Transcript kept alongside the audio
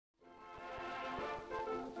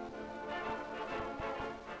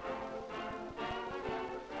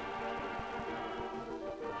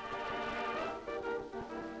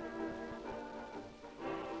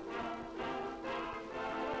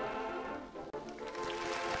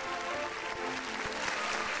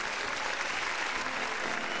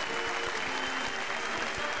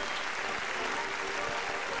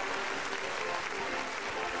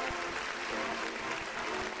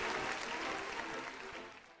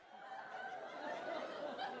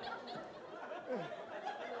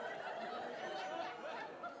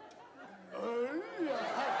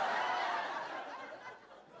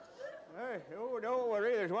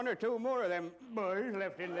one or two more of them boys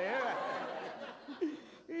left in there.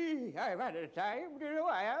 I've had a time, you know,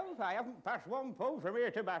 I have. I haven't passed one pub from here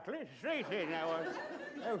to Batley. Straight in now.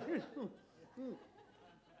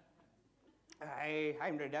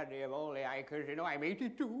 I'm the daddy of all the hikers, you know, I'm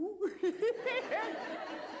 82.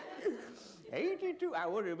 82. I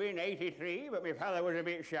would have been 83, but my father was a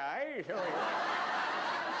bit shy, so...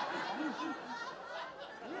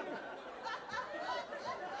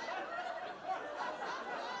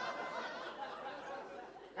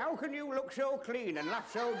 How can you look so clean and laugh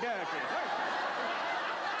so dirty?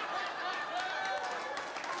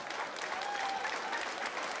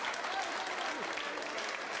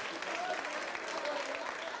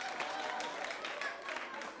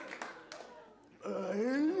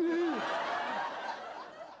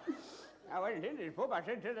 I went into the pub, I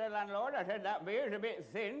said to the landlord, I said, that beer's a bit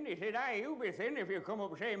thin. He said, aye, you be thin if you come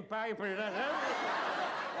up same pipe as that.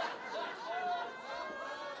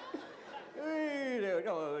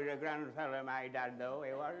 Oh, he was a grand fellow, my dad, though.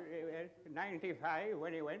 He was 95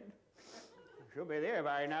 when he went. Should be there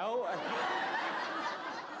by now.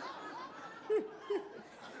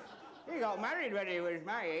 He got married when he was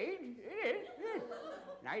my age. It is.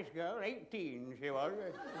 Nice girl, 18 she was.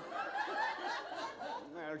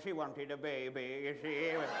 Well, she wanted a baby, you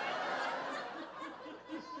see.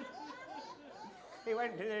 He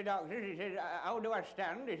went to the doctor, he said, how do I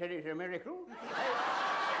stand? He said, it's a miracle.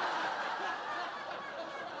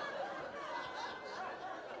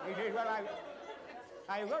 He said, well,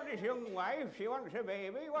 I've got this young wife, she wants a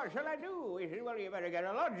baby, what shall I do? He said, well, you better get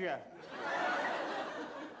a lodger.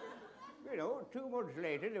 You know, 2 months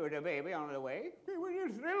later, there was a baby on the way. He was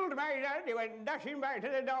just thrilled, my dad. He went dashing back to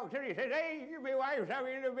the doctor. He said, hey, my wife's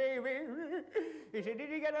having a baby. He said, did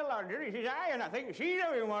you get a lodger? He said, aye, and I think she's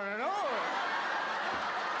having one and all.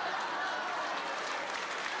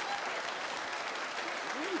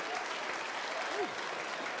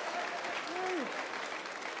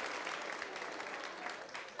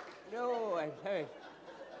 No, I say,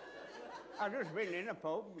 I've just been in a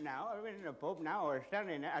pub now. I was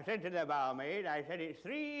standing there. I said to the barmaid, I said, it's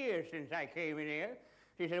 3 years since I came in here.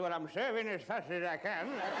 She said, well, I'm serving as fast as I can.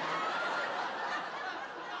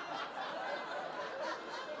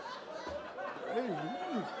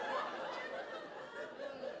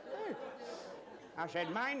 I said,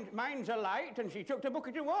 mine's a light, and she chucked a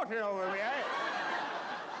bucket of water over me.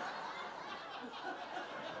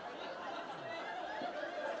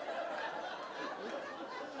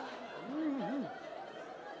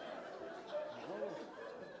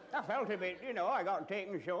 I felt a bit, you know, I got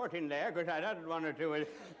taken short in there because I'd had one or two.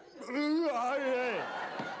 Ooh, I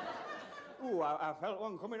felt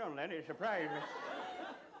one coming on then, it surprised me.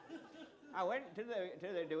 I went to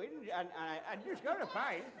the doings and I just got a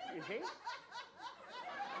pint, you see.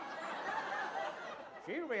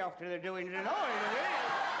 She'll be off to the doings and all in a minute.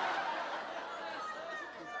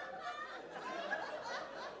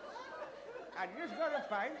 I just got a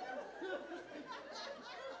pint.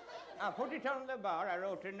 I put it on the bar, I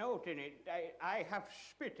wrote a note in it. I have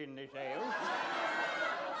spit in this ale.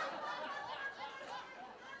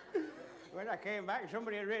 When I came back,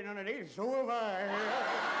 somebody had written underneath, so have I.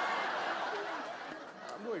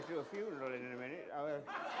 I'm going to a funeral in a minute.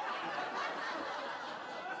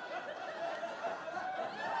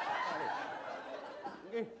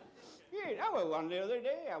 Yeah, I was one the other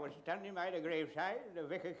day. I was standing by the graveside. The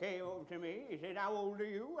vicar came up to me. He said, how old are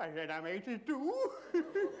you? I said, I'm 82.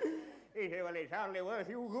 He said, well, it's hardly worth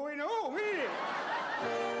you going home, is it?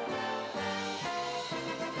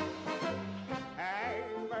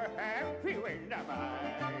 I'm a happy when I'm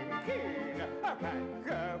hiking, a pack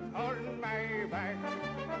upon my back.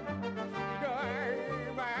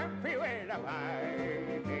 I'm a happy when I'm hiking.